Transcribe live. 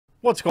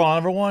What's going on,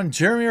 everyone?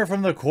 Jeremy here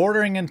from The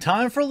Quartering, and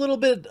time for a little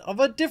bit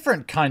of a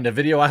different kind of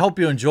video. I hope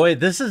you enjoy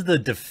it. This is the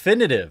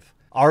definitive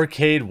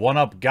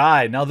Arcade1Up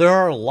guide. Now, there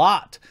are a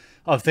lot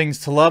of things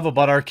to love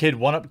about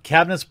Arcade1Up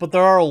cabinets, but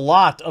there are a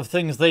lot of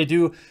things they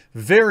do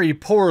very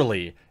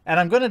poorly. And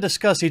I'm going to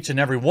discuss each and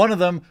every one of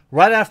them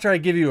right after I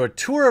give you a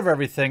tour of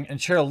everything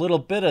and share a little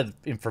bit of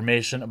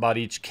information about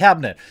each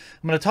cabinet.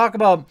 I'm going to talk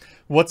about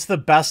what's the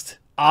best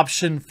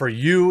option for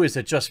you. Is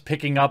it just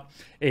picking up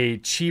a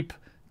cheap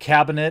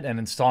cabinet and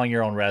installing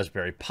your own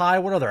Raspberry Pi?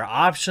 What other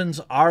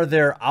options are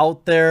there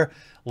out there?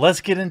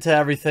 Let's get into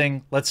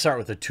everything. Let's start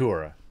with a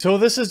tour. So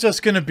this is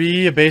just going to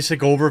be a basic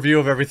overview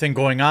of everything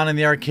going on in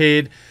the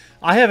arcade.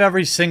 I have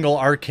every single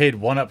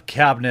Arcade1Up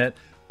cabinet,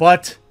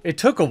 but it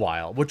took a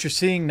while. What you're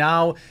seeing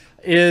now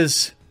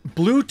is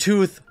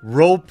Bluetooth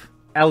rope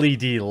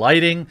LED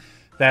lighting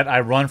that I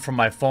run from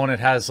my phone.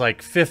 It has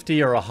like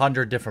 50 or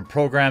 100 different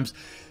programs.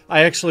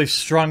 I actually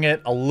strung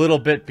it a little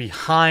bit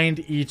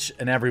behind each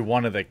and every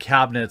one of the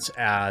cabinets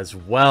as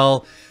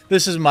well.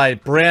 This is my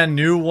brand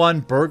new one,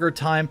 Burger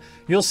Time.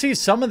 You'll see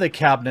some of the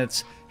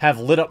cabinets have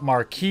lit up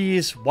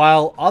marquees,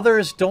 while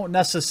others don't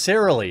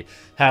necessarily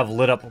have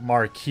lit up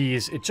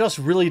marquees. It just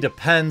really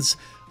depends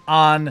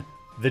on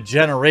the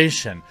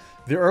generation.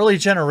 The early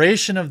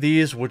generation of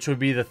these, which would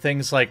be the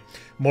things like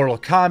Mortal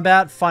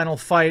Kombat, Final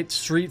Fight,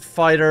 Street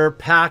Fighter,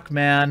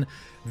 Pac-Man,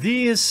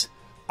 these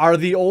are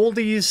the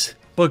oldies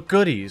but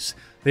goodies.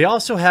 They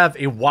also have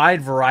a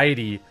wide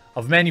variety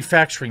of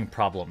manufacturing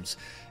problems.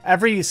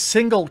 Every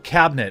single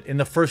cabinet in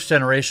the first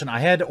generation,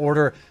 I had to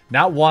order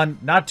not one,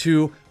 not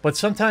two, but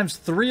sometimes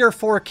 3 or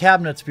 4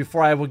 cabinets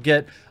before I would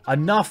get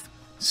enough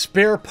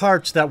spare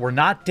parts that were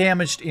not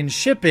damaged in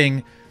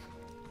shipping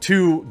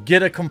to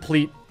get a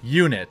complete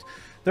unit.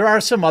 There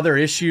are some other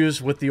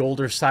issues with the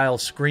older style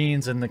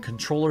screens, and the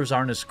controllers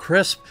aren't as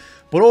crisp,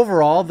 but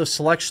overall the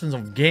selections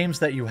of games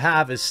that you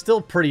have is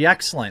still pretty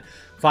excellent.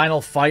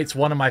 Final Fight's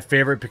one of my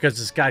favorite because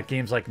it's got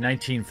games like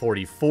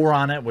 1944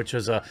 on it, which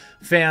is a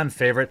fan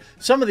favorite.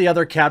 Some of the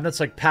other cabinets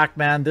like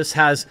Pac-Man, this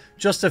has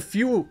just a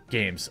few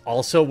games.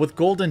 Also with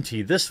Golden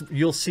Tee, this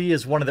you'll see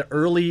is one of the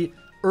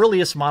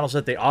earliest models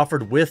that they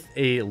offered with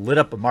a lit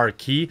up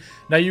marquee.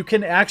 Now you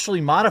can actually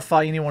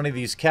modify any one of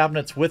these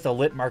cabinets with a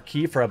lit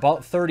marquee for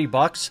about 30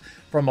 bucks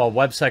from a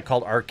website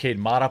called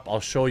Arcade1Up. I'll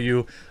show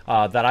you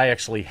that I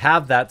actually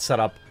have that set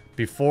up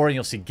before, and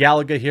you'll see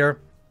Galaga here.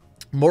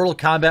 Mortal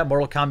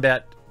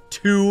Kombat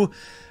 2,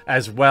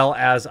 as well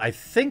as I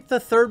think the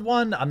third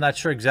one. I'm not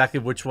sure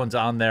exactly which one's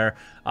on there.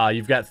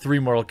 You've got 3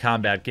 Mortal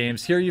Kombat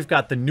games. Here you've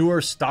got the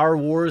newer Star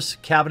Wars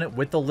cabinet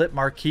with the lit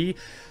marquee.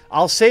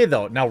 I'll say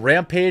though, now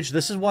Rampage,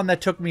 this is one that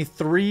took me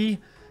 3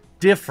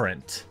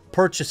 different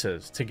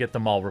purchases to get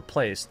them all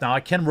replaced. Now I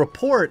can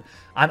report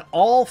on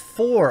all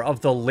 4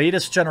 of the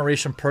latest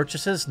generation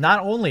purchases.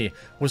 Not only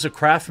was the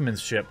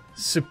craftsmanship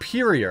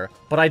superior,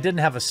 but I didn't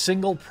have a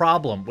single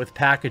problem with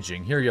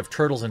packaging. Here you have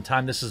Turtles in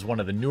Time. This is one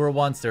of the newer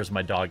ones. There's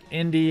my dog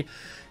Indy.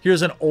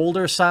 Here's an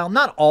older style.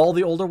 Not all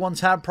the older ones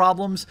have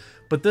problems,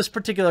 but this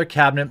particular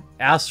cabinet,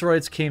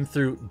 Asteroids, came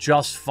through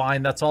just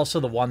fine. That's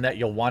also the one that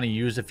you'll want to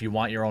use if you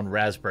want your own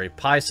Raspberry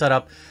Pi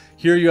setup.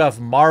 Here you have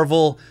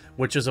Marvel,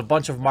 which is a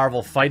bunch of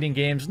Marvel fighting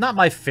games. Not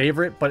my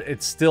favorite, but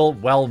it's still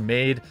well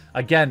made.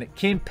 Again, it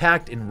came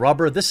packed in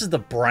rubber. This is the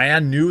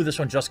brand new. This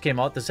one just came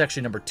out. This is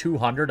actually number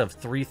 200 of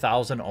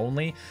 3,000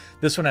 only.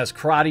 This one has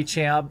Karate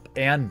Champ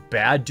and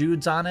Bad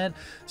Dudes on it.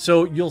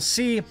 So you'll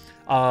see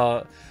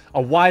a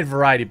wide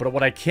variety, but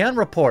what I can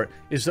report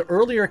is the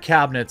earlier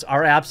cabinets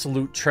are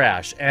absolute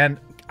trash. And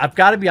I've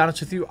got to be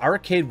honest with you,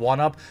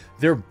 Arcade1Up,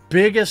 their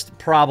biggest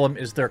problem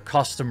is their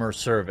customer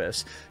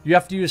service. You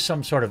have to use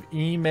some sort of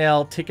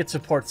email ticket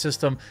support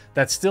system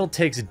that still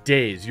takes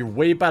days. You're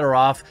way better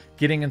off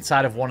getting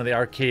inside of one of the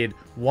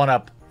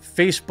Arcade1Up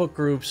Facebook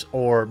groups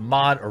or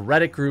mod or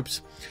Reddit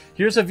groups.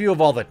 Here's a view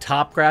of all the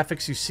top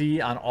graphics you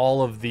see on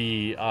all of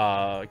the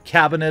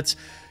cabinets.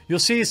 You'll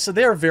see, so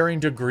there are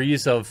varying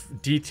degrees of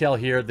detail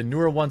here. The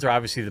newer ones are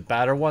obviously the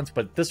better ones,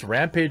 but this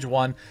Rampage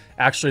one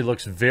actually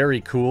looks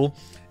very cool.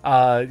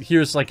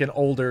 Here's like an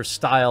older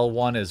style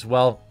one as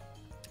well.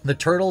 The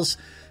Turtles,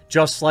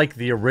 just like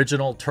the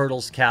original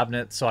Turtles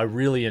cabinet, so I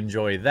really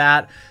enjoy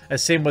that.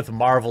 Same with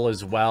Marvel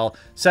as well.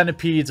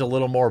 Centipede's a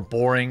little more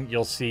boring.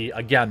 You'll see,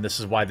 again,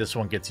 this is why this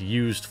one gets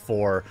used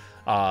for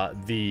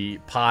the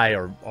Pi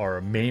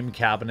or MAME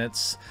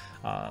cabinets.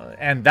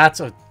 And that's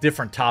a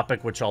different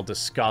topic, which I'll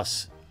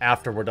discuss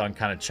after we're done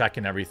kind of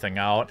checking everything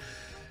out.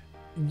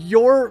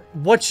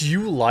 What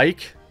you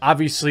like,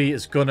 obviously,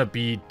 is going to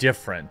be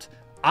different.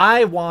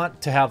 I want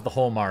to have the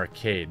home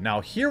arcade. Now,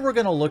 here we're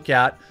going to look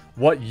at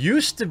what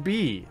used to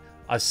be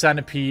a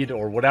Centipede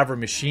or whatever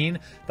machine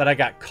that I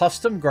got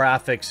custom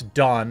graphics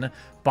done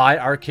by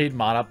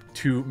Arcade1Up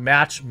to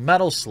match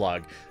Metal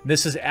Slug.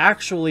 This is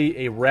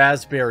actually a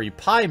Raspberry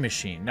Pi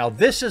machine. Now,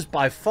 this is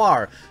by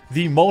far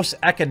the most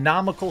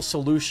economical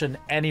solution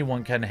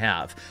anyone can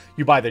have.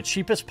 You buy the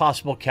cheapest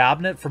possible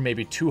cabinet for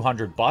maybe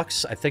 200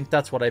 bucks. I think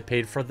that's what I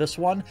paid for this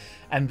one.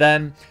 And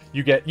then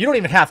you don't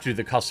even have to do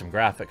the custom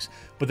graphics,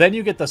 but then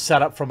you get the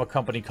setup from a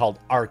company called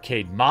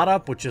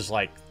Arcade1Up, which is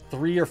like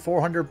 300 or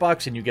 400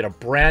 bucks, and you get a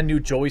brand new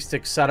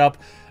joystick setup,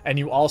 and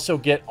you also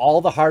get all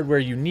the hardware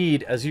you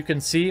need. As you can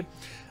see,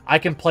 I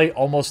can play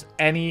almost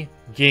any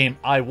game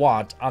I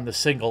want on the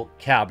single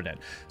cabinet.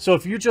 So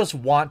if you just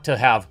want to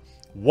have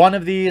one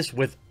of these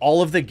with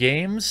all of the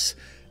games,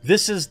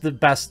 this is the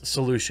best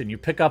solution. You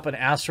pick up an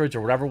Asteroids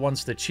or whatever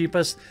one's the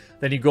cheapest,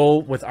 then you go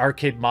with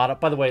Arcade1Up.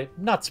 By the way,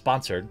 not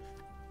sponsored,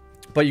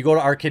 but you go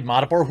to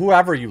Arcade1Up or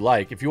whoever you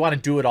like. If you want to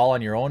do it all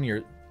on your own,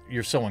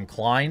 you're so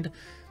inclined,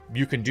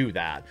 you can do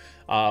that.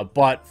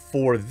 But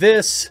for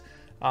this,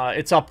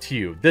 it's up to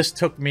you. This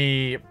took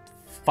me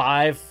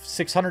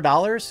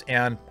 $600,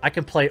 and I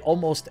can play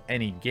almost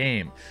any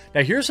game.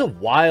 Now, here's a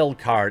wild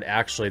card,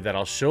 actually, that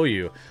I'll show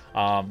you.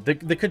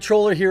 The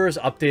controller here is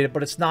updated,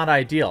 but it's not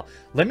ideal.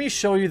 Let me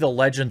show you the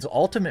Legends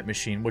Ultimate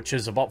Machine, which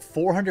is about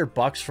 400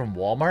 bucks from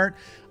Walmart.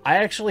 I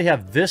actually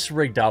have this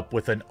rigged up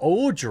with an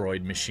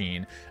Odroid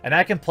machine, and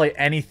I can play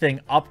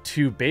anything up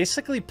to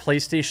basically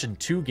PlayStation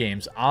 2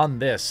 games on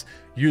this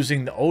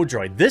using the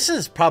Odroid. This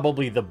is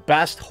probably the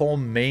best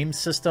home MAME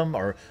system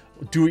or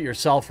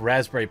do-it-yourself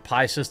Raspberry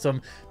Pi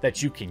system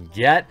that you can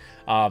get.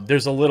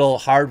 There's a little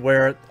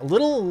hardware, a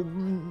little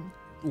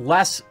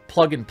less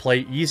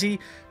plug-and-play easy,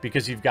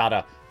 because you've got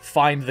to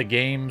find the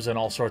games and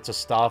all sorts of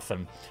stuff,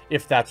 and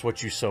if that's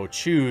what you so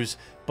choose.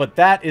 But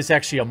that is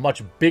actually a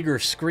much bigger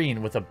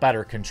screen with a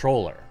better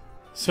controller.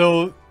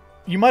 So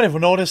you might have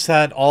noticed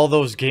that all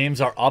those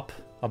games are up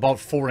about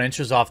 4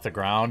 inches off the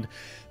ground.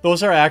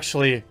 Those are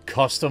actually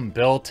custom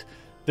built.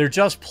 They're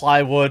just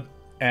plywood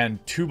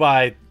and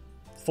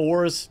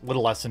 2x4s, a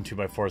little less than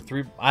 2x4,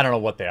 3, I don't know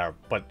what they are,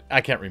 but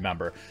I can't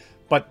remember.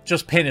 But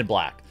just painted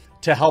black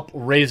to help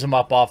raise them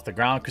up off the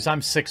ground, because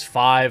I'm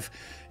 6'5".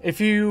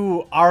 If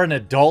you are an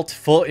adult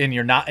and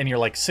you're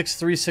like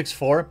 6'3",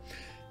 6'4",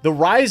 the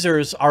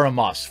risers are a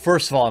must,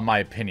 first of all, in my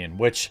opinion,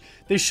 which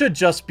they should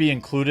just be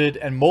included,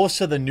 and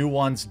most of the new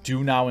ones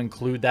do now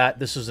include that.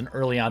 This was an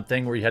early on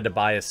thing where you had to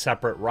buy a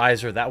separate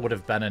riser. That would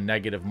have been a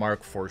negative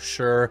mark for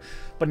sure.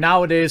 But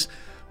nowadays,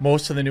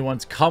 most of the new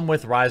ones come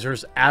with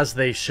risers, as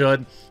they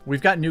should.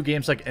 We've got new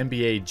games like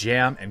NBA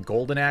Jam and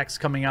Golden Axe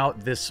coming out,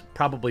 this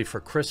probably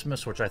for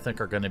Christmas, which I think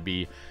are going to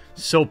be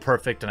so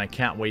perfect, and I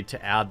can't wait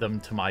to add them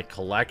to my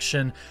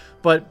collection.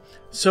 But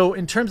so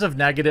in terms of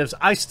negatives,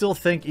 I still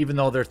think, even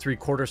though they're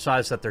 3/4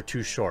 size, that they're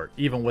too short,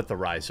 even with the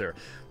riser.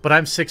 But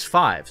I'm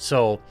 6'5",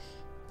 so,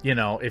 you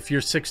know, if you're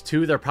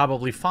 6'2", they're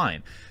probably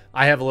fine.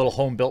 I have a little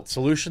home-built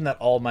solution that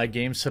all my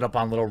games sit up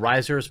on little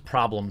risers,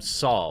 problem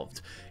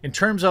solved. In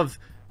terms of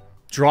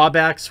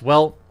drawbacks,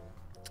 well,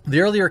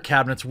 the earlier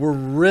cabinets were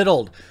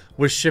riddled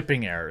with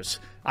shipping errors.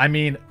 I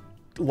mean,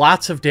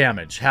 lots of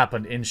damage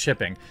happened in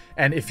shipping,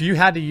 and if you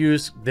had to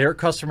use their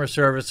customer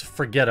service,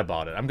 forget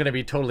about it. I'm going to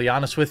be totally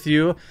honest with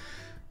you.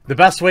 The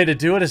best way to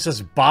do it is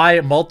just buy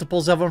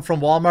multiples of them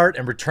from Walmart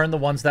and return the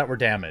ones that were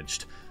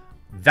damaged.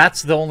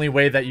 That's the only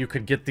way that you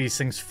could get these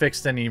things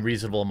fixed in any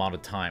reasonable amount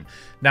of time.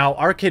 Now,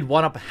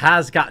 Arcade1Up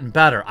has gotten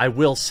better. I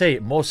will say,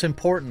 most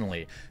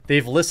importantly,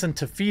 they've listened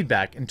to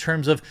feedback in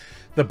terms of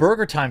the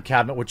Burger Time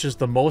cabinet, which is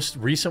the most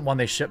recent one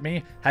they shipped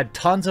me, had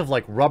tons of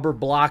like rubber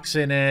blocks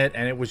in it,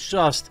 and it was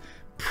just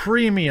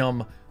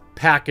premium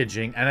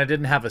packaging, and I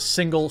didn't have a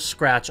single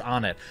scratch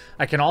on it.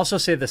 I can also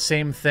say the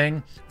same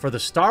thing for the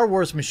Star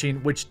Wars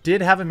machine, which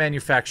did have a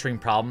manufacturing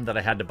problem that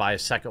I had to buy a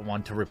second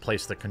one to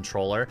replace the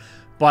controller,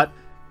 but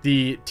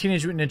the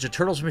Teenage Mutant Ninja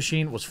Turtles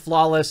machine was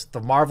flawless.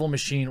 The Marvel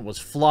machine was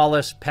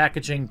flawless.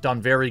 Packaging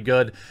done very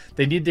good.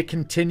 They need to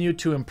continue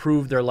to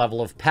improve their level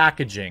of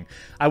packaging.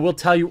 I will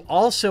tell you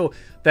also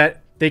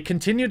that they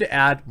continue to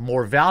add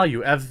more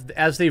value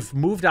as they've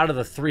moved out of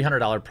the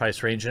 $300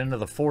 price range and into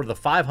the $400 to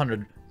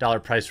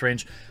 $500 price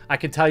range. I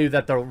can tell you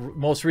that the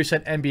most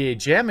recent NBA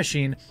Jam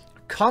machine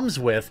comes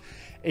with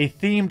a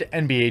themed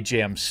NBA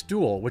Jam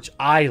stool, which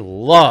I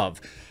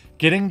love.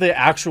 Getting the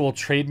actual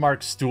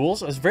trademark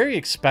stools is very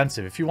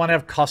expensive. If you want to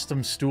have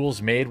custom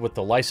stools made with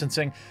the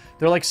licensing,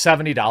 they're like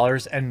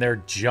 $70 and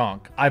they're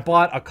junk. I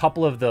bought a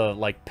couple of the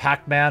like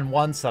Pac-Man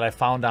ones that I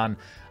found on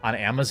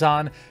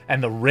Amazon,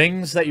 and the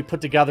rings that you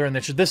put together, and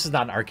this is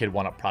not an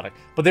Arcade1Up product,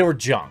 but they were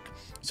junk.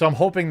 So I'm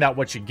hoping that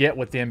what you get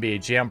with the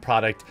NBA Jam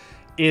product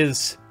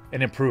is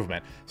an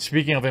improvement.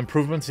 Speaking of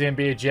improvements, the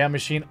NBA Jam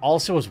machine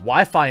also is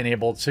Wi-Fi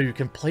enabled, so you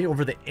can play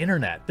over the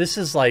internet. This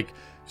is like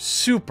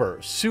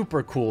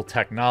super cool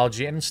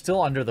technology, and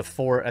still under the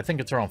I think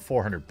it's around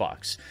 400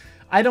 bucks.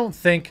 I don't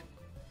think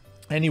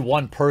any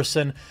one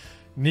person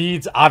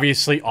needs,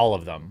 obviously, all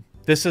of them.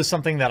 This is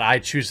something that I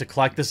choose to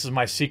collect. This is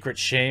my secret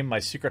shame, my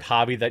secret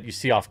hobby that you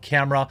see off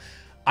camera.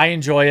 I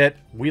enjoy it.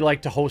 We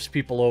like to host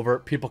people over.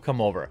 People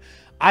come over.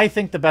 I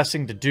think the best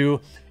thing to do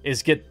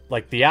is get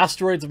like the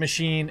Asteroids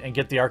machine and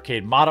get the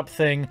Arcade1Up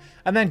thing,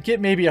 and then get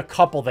maybe a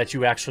couple that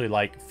you actually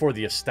like for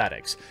the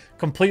aesthetics.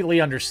 Completely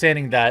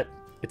understanding that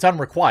it's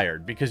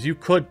unrequired, because you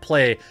could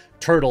play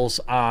Turtles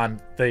on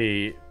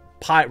the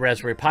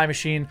Raspberry Pi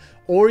machine,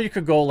 or you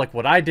could go like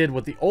what I did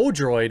with the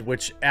Odroid,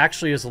 which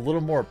actually is a little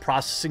more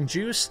processing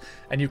juice,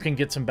 and you can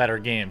get some better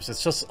games.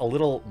 It's just a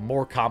little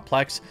more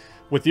complex.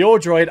 With the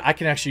Odroid, I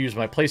can actually use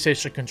my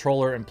PlayStation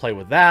controller and play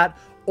with that,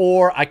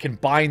 or I can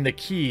bind the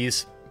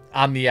keys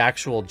on the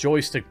actual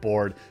joystick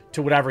board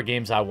to whatever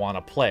games I want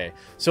to play.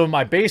 So in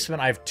my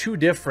basement, I have two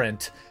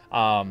different,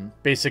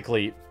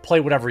 basically, play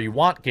whatever you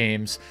want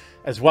games,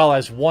 as well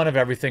as one of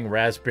everything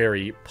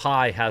Raspberry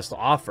Pi has to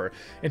offer.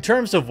 In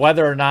terms of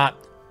whether or not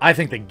I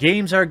think the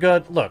games are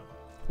good, look,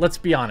 let's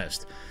be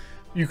honest.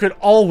 You could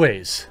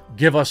always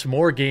give us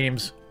more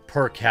games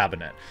per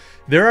cabinet.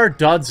 There are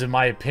duds, in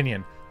my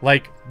opinion.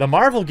 Like the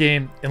Marvel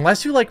game,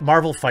 unless you like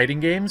Marvel fighting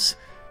games,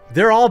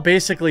 they're all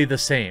basically the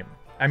same.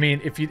 I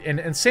mean, if you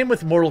and same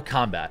with Mortal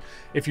Kombat.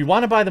 If you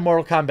want to buy the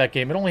Mortal Kombat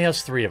game, it only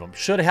has 3 of them.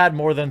 Should have had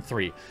more than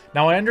 3.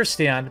 Now, I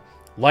understand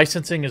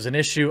licensing is an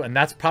issue, and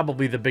that's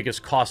probably the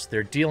biggest cost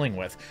they're dealing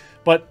with.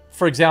 But,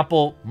 for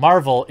example,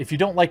 Marvel, if you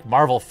don't like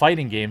Marvel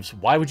fighting games,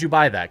 why would you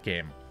buy that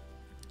game?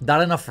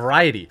 Not enough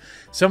variety.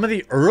 Some of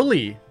the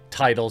early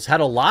titles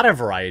had a lot of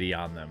variety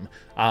on them,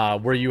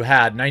 where you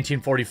had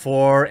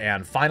 1944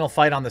 and Final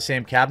Fight on the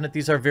same cabinet.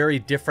 These are very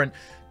different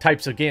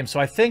types of games. So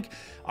I think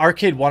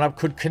Arcade1Up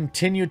could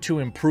continue to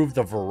improve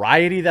the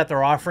variety that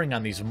they're offering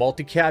on these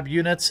multi-cab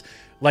units.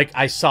 Like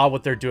I saw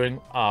what they're doing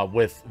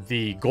with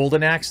the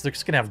Golden Axe. They're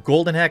just going to have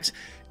Golden Axe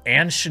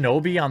and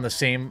Shinobi on the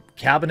same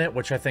cabinet,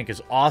 which I think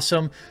is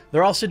awesome.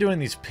 They're also doing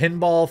these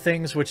pinball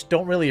things, which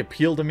don't really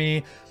appeal to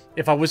me.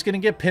 If I was going to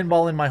get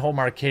pinball in my home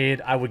arcade,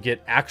 I would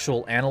get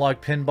actual analog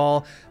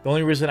pinball. The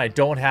only reason I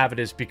don't have it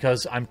is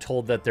because I'm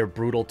told that they're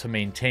brutal to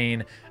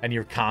maintain and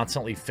you're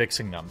constantly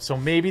fixing them. So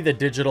maybe the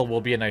digital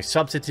will be a nice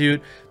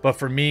substitute, but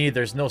for me,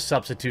 there's no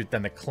substitute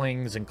than the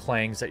clings and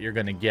clangs that you're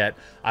going to get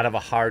out of a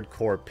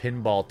hardcore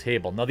pinball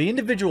table. Now, the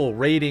individual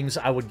ratings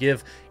I would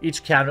give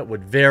each cabinet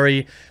would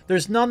vary.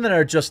 There's none that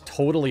are just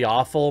totally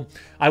awful.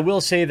 I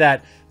will say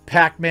that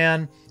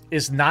Pac-Man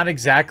is not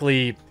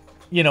exactly,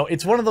 you know,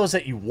 it's one of those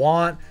that you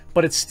want,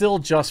 but it's still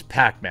just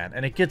Pac-Man,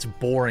 and it gets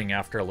boring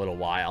after a little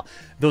while.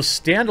 Those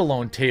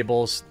standalone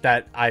tables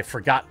that I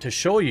forgot to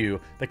show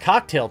you, the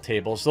cocktail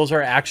tables, those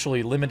are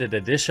actually limited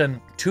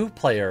edition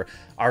 2-player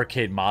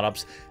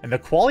Arcade1Ups, and the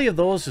quality of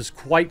those is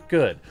quite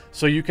good.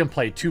 So you can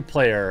play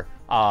 2-player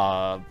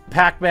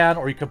Pac-Man,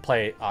 or you can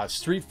play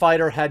Street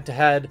Fighter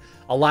head-to-head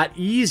a lot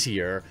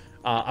easier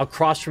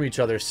across from each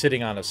other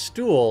sitting on a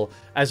stool,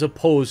 as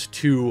opposed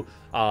to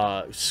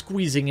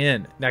squeezing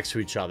in next to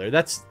each other.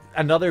 That's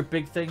another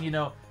big thing, you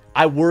know.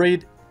 I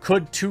worried,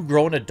 could 2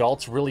 grown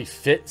adults really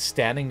fit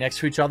standing next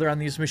to each other on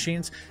these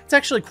machines? It's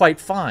actually quite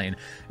fine,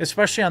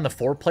 especially on the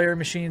 4-player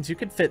machines. You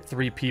could fit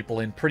 3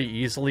 people in pretty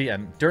easily,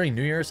 and during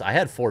New Year's, I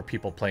had 4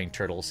 people playing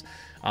Turtles.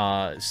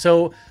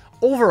 So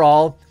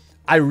overall,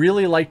 I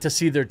really like to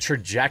see their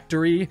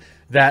trajectory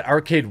that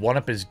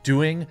Arcade1Up is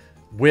doing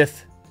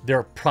with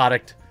their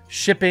product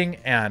shipping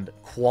and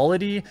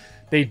quality.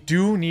 They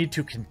do need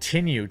to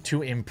continue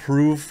to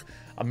improve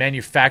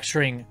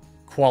manufacturing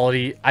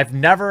quality. I've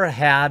never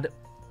had,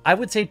 I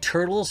would say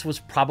Turtles was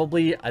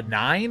probably a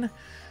 9.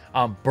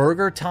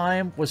 Burger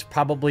Time was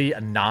probably a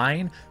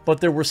 9,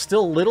 but there were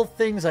still little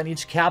things on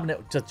each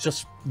cabinet that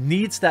just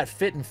needs that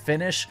fit and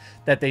finish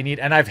that they need.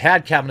 And I've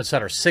had cabinets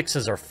that are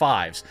 6s or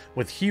 5s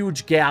with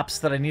huge gaps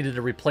that I needed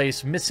to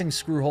replace, missing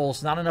screw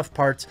holes, not enough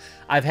parts.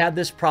 I've had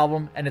this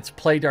problem, and it's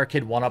plagued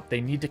Arcade1Up.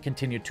 They need to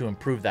continue to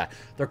improve that.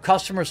 Their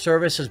customer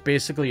service is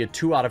basically a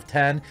 2 out of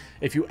 10.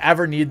 If you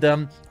ever need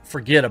them,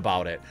 forget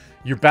about it.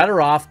 You're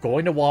better off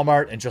going to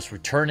Walmart and just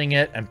returning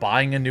it and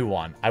buying a new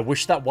one. I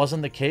wish that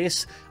wasn't the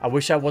case. I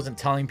wish I wasn't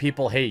telling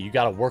people, hey, you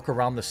got to work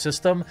around the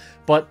system,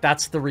 but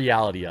that's the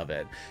reality of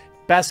it.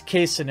 Best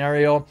case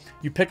scenario,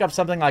 you pick up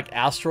something like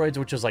Asteroids,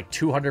 which is like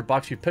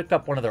 $200. You pick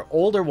up one of their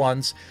older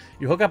ones,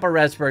 you hook up a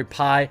Raspberry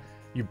Pi,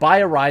 you buy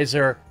a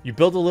riser, you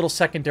build a little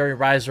secondary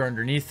riser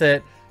underneath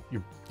it,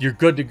 you're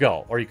good to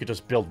go. Or you could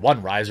just build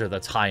one riser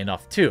that's high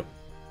enough too,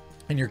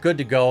 and you're good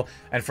to go.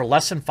 And for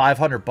less than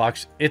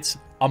 $500, it's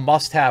a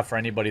must-have for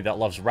anybody that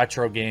loves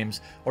retro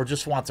games or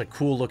just wants a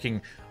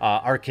cool-looking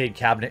arcade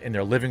cabinet in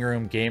their living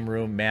room, game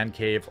room, man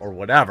cave, or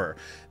whatever.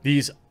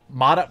 These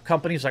mod-up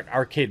companies like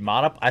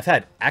Arcade1Up, I've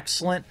had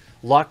excellent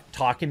luck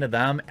talking to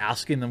them,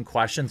 asking them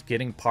questions,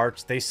 getting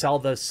parts. They sell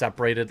the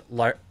separated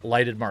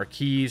lighted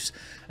marquees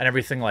and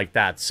everything like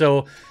that.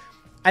 So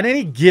at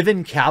any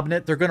given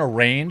cabinet, they're going to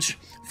range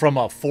from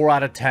a 4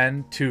 out of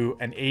 10 to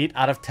an 8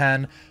 out of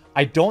 10.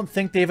 I don't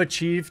think they've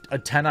achieved a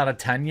 10 out of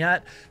 10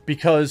 yet,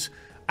 because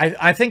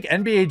I think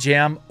NBA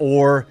Jam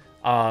or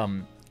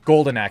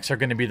Golden Axe are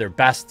going to be their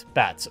best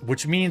bets,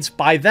 which means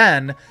by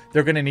then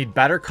they're going to need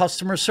better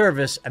customer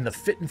service, and the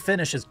fit and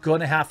finish is going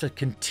to have to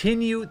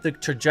continue the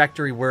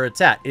trajectory where it's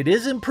at. It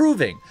is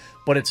improving,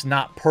 but it's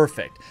not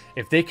perfect.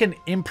 If they can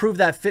improve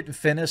that fit and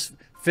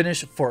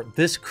finish for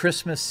this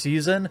Christmas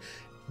season,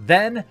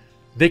 then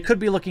they could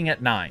be looking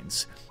at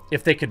 9s.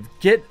 If they could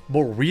get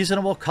more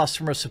reasonable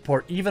customer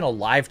support, even a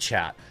live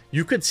chat,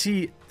 you could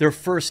see their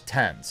first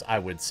 10s, I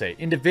would say.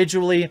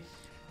 Individually,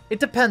 it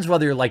depends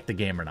whether you like the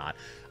game or not.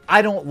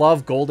 I don't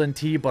love Golden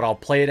Tee, but I'll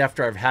play it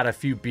after I've had a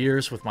few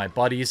beers with my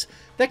buddies.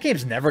 That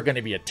game's never going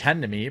to be a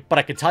 10 to me, but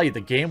I can tell you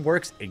the game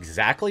works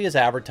exactly as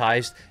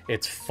advertised.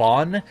 It's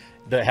fun.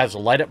 It has a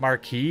light-up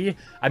marquee.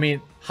 I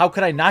mean, how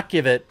could I not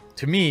give it,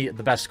 to me,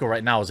 the best score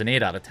right now is an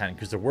 8 out of 10,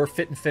 because there were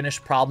fit and finish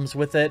problems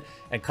with it,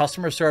 and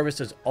customer service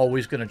is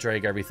always going to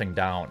drag everything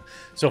down.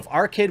 So if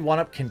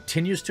Arcade1Up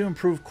continues to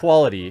improve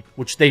quality,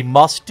 which they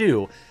must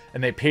do,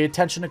 and they pay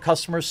attention to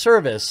customer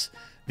service,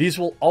 these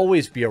will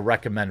always be a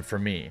recommend for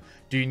me.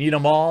 Do you need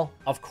them all?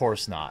 Of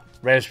course not.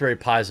 Raspberry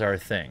Pis are a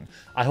thing.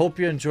 I hope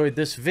you enjoyed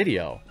this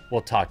video.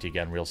 We'll talk to you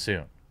again real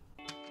soon.